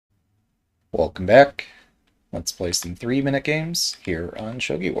Welcome back. Let's play some 3-minute games here on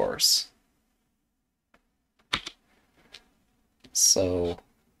Shogi Wars. So,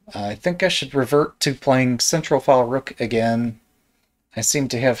 I think I should revert to playing Central File Rook again. I seem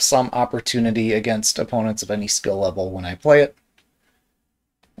to have some opportunity against opponents of any skill level when I play it.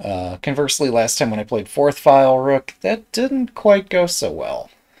 Conversely, last time when I played 4th File Rook, that didn't quite go so well.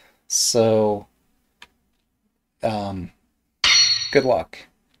 So, good luck.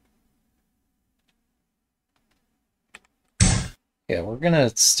 Yeah, we're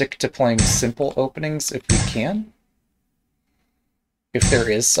gonna stick to playing simple openings if we can. If there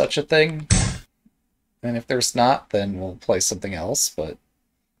is such a thing. And if there's not, then we'll play something else, but,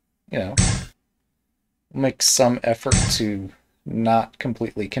 you know, we'll make some effort to not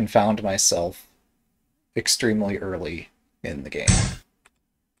completely confound myself extremely early in the game.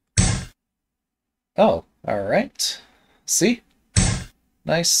 Oh, alright. See?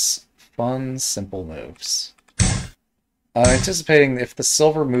 Nice, fun, simple moves. I'm anticipating if the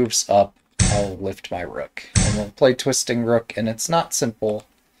silver moves up, I'll lift my rook. And we'll play Twisting Rook, and it's not simple,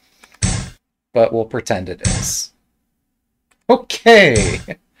 but we'll pretend it is. Okay!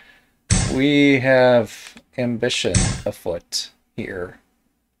 We have ambition afoot here.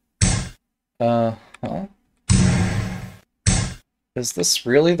 Uh-huh. Is this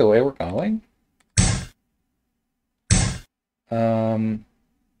really the way we're going?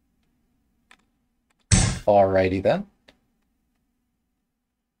 Alrighty then.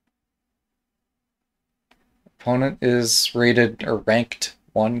 Opponent is rated or ranked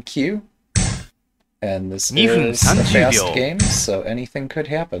 1Q. And this is a fast game, so anything could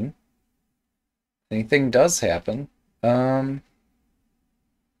happen. Anything does happen.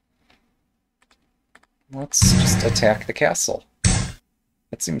 Let's just attack the castle.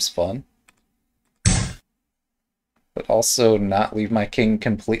 That seems fun. But also not leave my king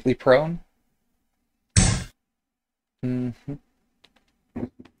completely prone. Oh,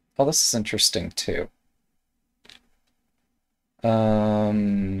 this is interesting too. We'll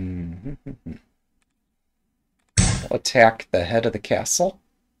attack the head of the castle.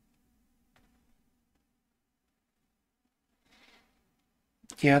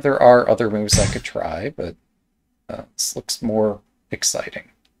 Yeah, there are other moves I could try, but this looks more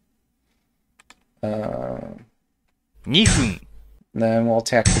exciting. 2分 Then we'll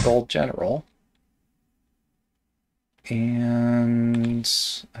attack the gold general. And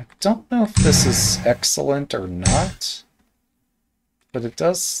I don't know if this is excellent or not. But it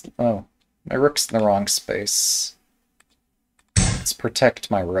does... Oh, my rook's in the wrong space. Let's protect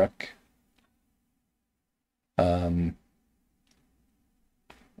my rook. And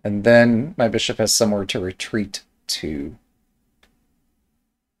then my bishop has somewhere to retreat to.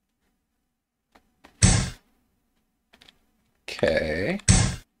 Okay.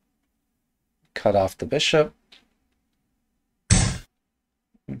 Cut off the bishop.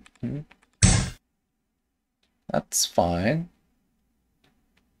 That's fine.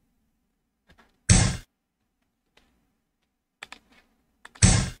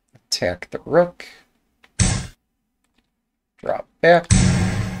 Attack the rook. Drop back.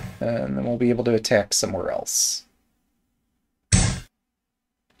 And then we'll be able to attack somewhere else.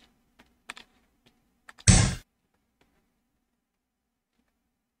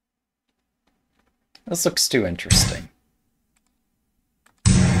 This looks too interesting.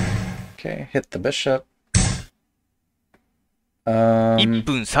 Okay, hit the bishop. 1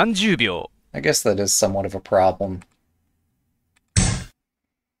分30秒 I guess that is somewhat of a problem.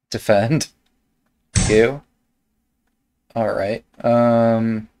 Defend. You. Alright.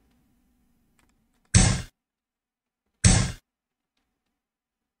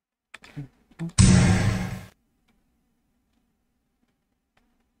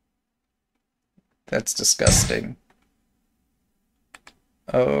 That's disgusting.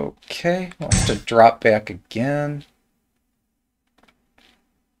 Okay, we'll have to drop back again.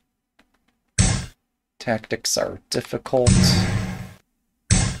 Tactics are difficult.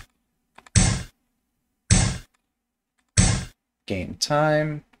 Gain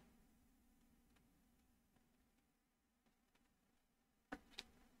time.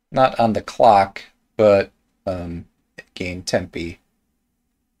 Not on the clock, but gain tempi.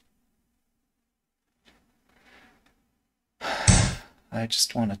 I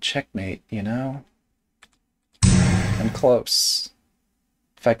just want to checkmate, you know? I'm close.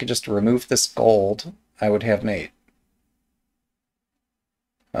 If I could just remove this gold, I would have mate.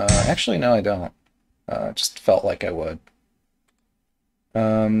 Actually, no, I don't. Just felt like I would.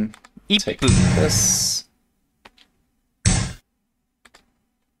 Take this.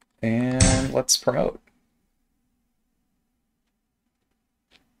 And let's promote.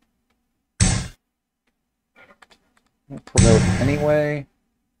 We'll promote anyway.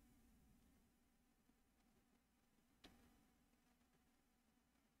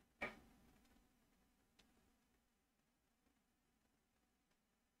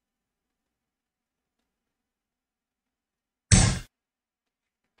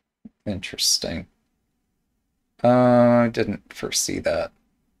 Interesting. I didn't foresee that.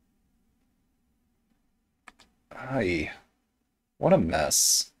 Aye. What a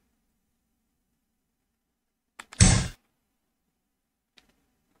mess.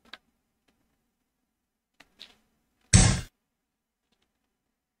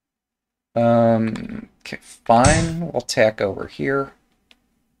 Okay, fine. We'll tack over here.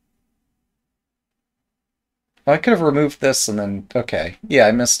 Oh, I could have removed this and then... Okay. Yeah,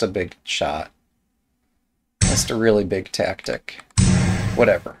 I missed a big shot. Missed a really big tactic.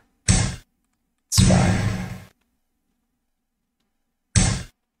 Whatever. It's fine.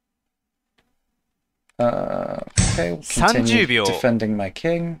 Okay, we'll continue defending my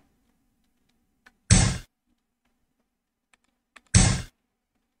king.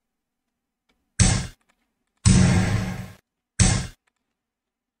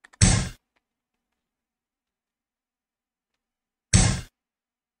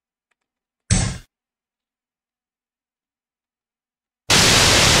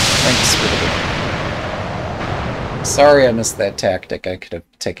 Thanks for the... Sorry I missed that tactic. I could have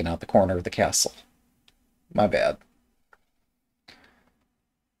taken out the corner of the castle. My bad.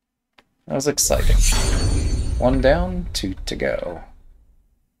 That was exciting. 1 down, 2 to go.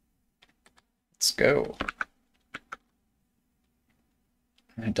 Let's go.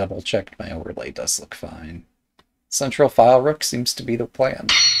 I double-checked my overlay does look fine. Central file rook seems to be the plan.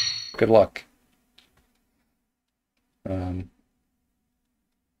 Good luck.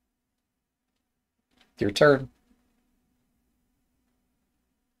 Your turn.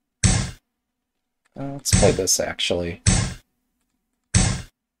 Let's play this, actually.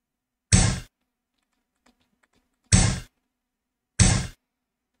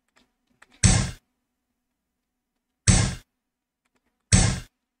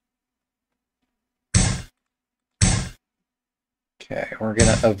 Okay, we're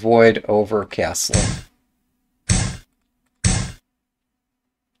going to avoid overcastling.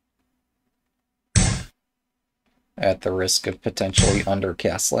 At the risk of potentially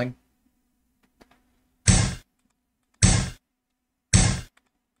undercastling.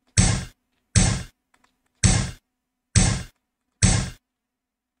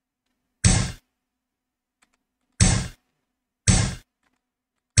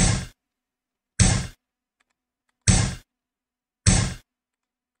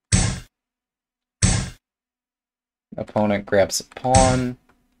 Opponent grabs a pawn.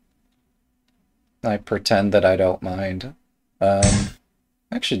 I pretend that I don't mind. I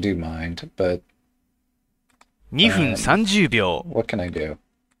actually do mind, but... 2分30秒. What can I do?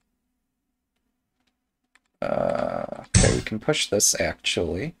 Okay, we can push this,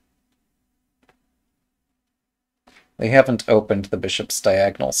 actually. They haven't opened the bishop's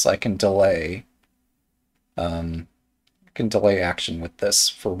diagonal, so I can delay... action with this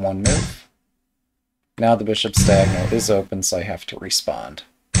for 1 move. Now the bishop's diagonal is open, so I have to respond.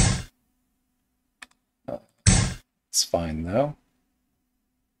 It's fine, though.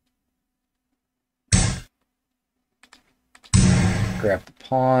 Grab the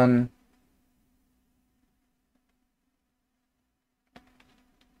pawn.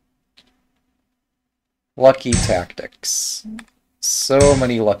 Lucky tactics. So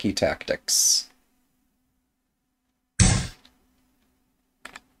many lucky tactics.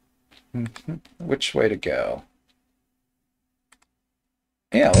 Which way to go?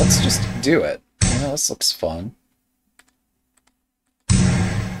 Yeah, let's just do it. You know, this looks fun.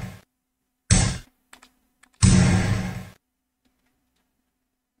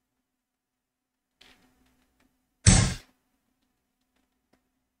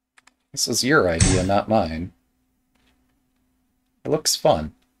 This was your idea, not mine. It looks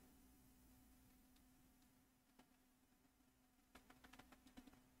fun.2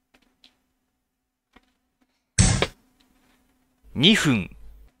分.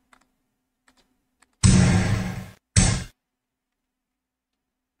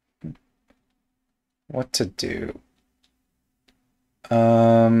 What to do?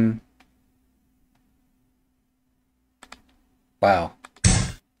 Wow.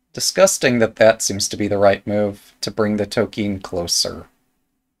 Disgusting that that seems to be the right move to bring the Tokin closer.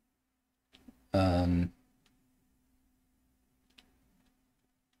 Then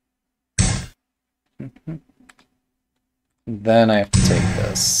I have to take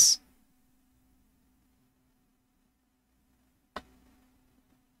this.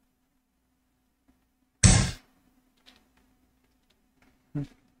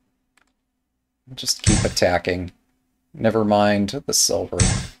 Just keep attacking. Never mind the silver.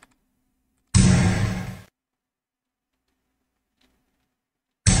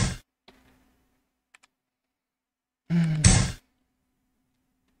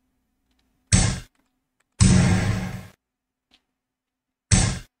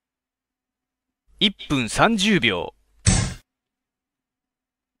 $1分30秒。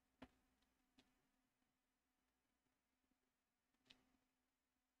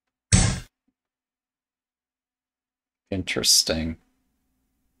Interesting.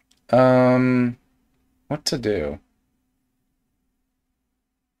 What to do?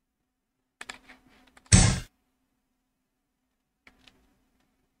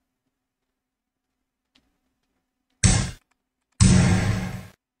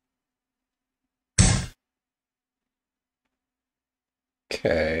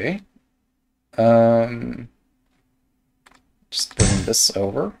 Okay. Just bring this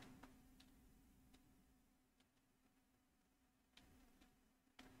over.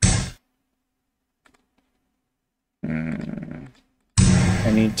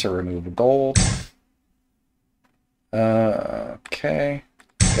 I need to remove gold. Okay.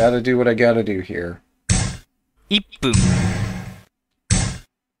 Gotta do what I gotta do here. 1分。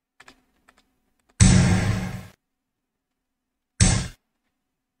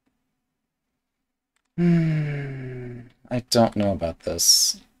I don't know about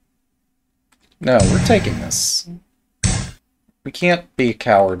this. No, we're taking this. We can't be a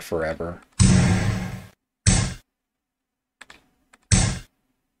coward forever.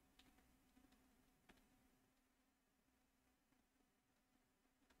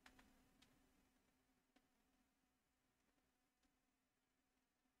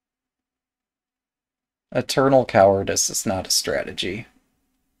 Eternal cowardice is not a strategy.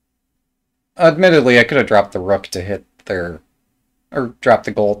 Admittedly, I could have dropped the rook to hit their... or dropped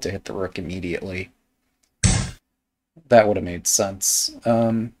the gold to hit the rook immediately. That would have made sense.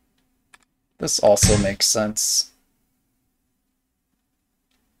 This also makes sense.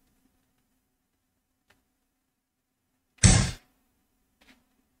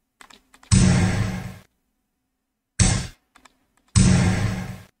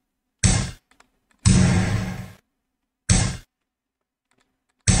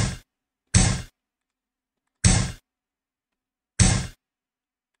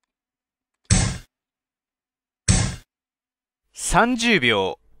 $30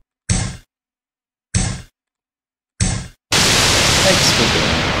秒。Thanks for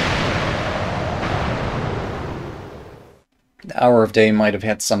doing it. The Hour of Day might have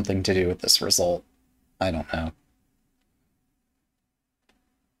had something to do with this result. I don't know.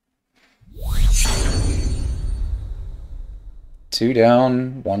 Two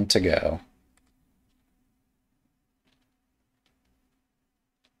down, one to go.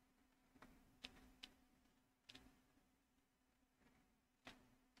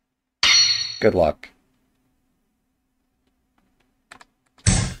 Good luck.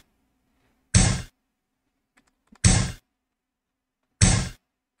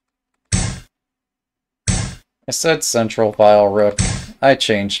 I said central file rook. I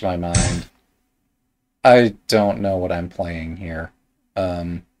changed my mind. I don't know what I'm playing here.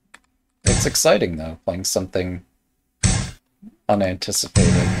 It's exciting though, playing something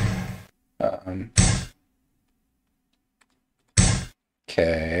unanticipated.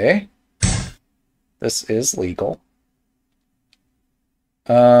 Okay. This is legal.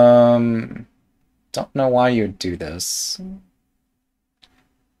 Don't know why you'd do this.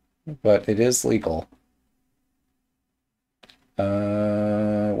 But it is legal.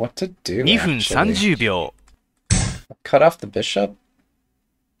 What to do, 2分 actually? 30秒。Cut off the bishop?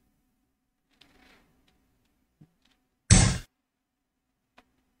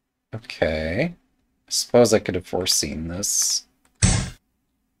 Okay. I suppose I could have foreseen this.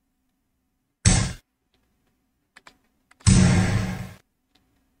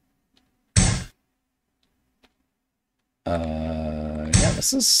 Yeah,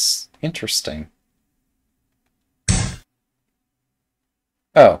 this is interesting.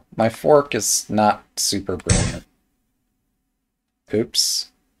 Oh, my fork is not super brilliant.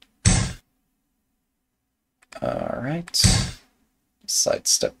 Oops. Alright.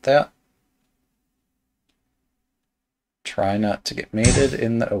 Sidestep that. Try not to get mated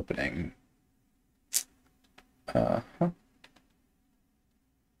in the opening. Uh-huh.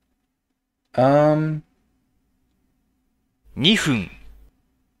 2分。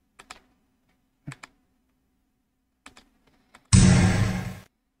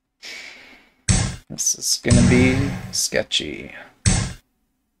This is gonna be sketchy.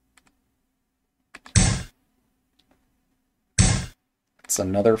 That's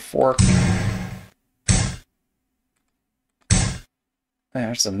another fork.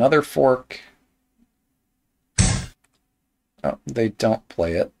 There's another fork. Oh, they don't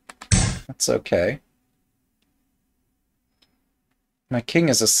play it. That's okay. My king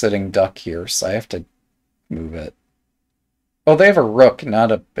is a sitting duck here, so I have to move it. Oh, they have a rook, not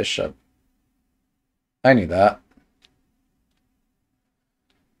a bishop. I knew that.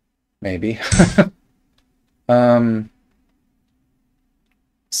 Maybe.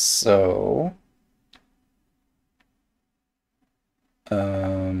 So...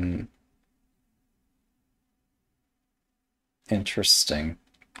 Interesting.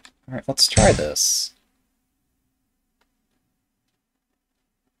 Alright, let's try this.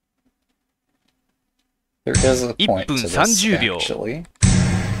 There is a point to this, actually.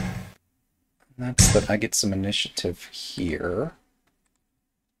 And that's that I get some initiative here.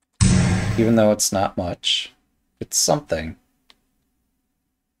 Even though it's not much. It's something.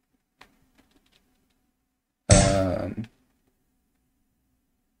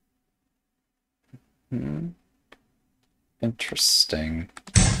 Interesting.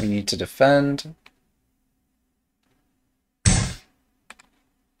 We need to defend.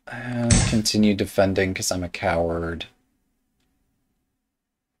 And continue defending because I'm a coward.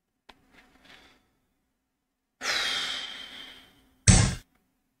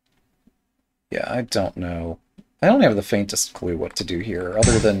 Yeah, I don't know. I don't have the faintest clue what to do here,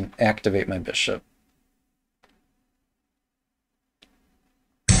 other than activate my bishop.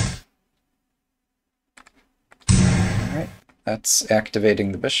 Alright, that's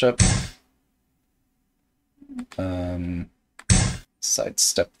activating the bishop.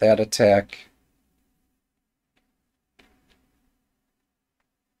 Sidestep that attack.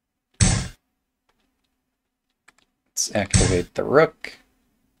 Let's activate the rook.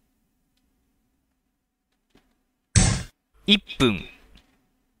 1分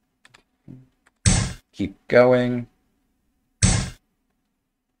Keep going.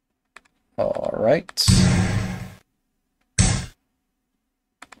 All right.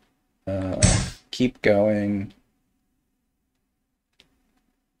 Keep going.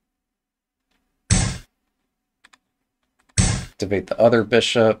 Activate the other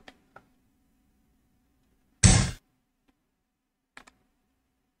bishop.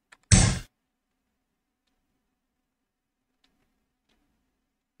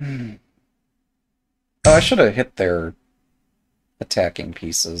 Oh, I should have hit their attacking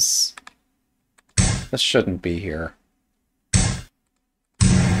pieces. This shouldn't be here.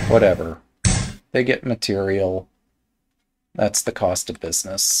 Whatever. They get material. That's the cost of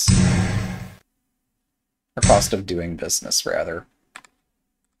business. Or cost of doing business, rather.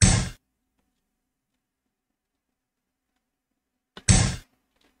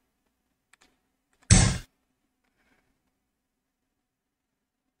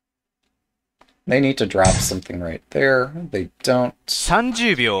 They need to drop something right there. They don't.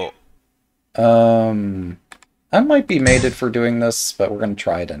 30秒 I might be mated for doing this, but we're going to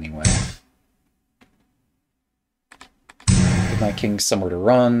try it anyway. Give my king somewhere to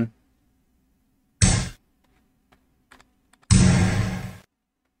run.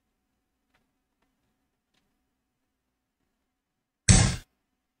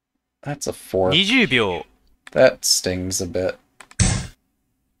 That's a 4. 20秒 That stings a bit.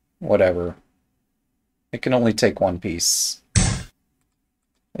 Whatever. It can only take one piece.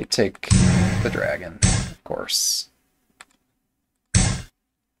 They take the dragon, of course.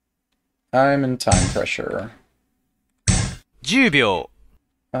 I'm in time pressure. 10秒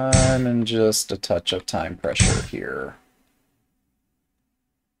I'm in just a touch of time pressure here.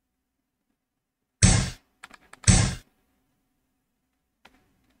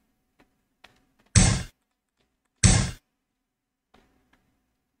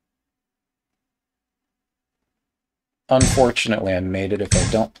 Unfortunately, I made it if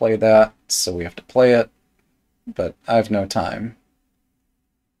I don't play that, so we have to play it, but I have no time.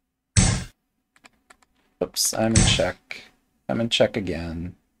 Oops, I'm in check. I'm in check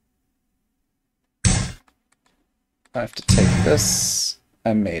again. I have to take this.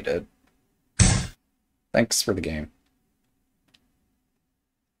 I made it. Thanks for the game.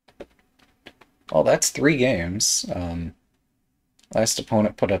 Well, that's 3 games. Last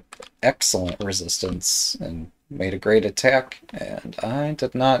opponent put up excellent resistance and made a great attack, and I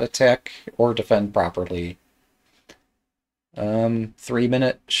did not attack or defend properly.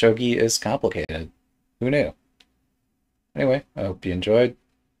 3-minute shogi is complicated. Who knew? Anyway, I hope you enjoyed.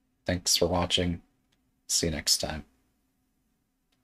 Thanks for watching. See you next time.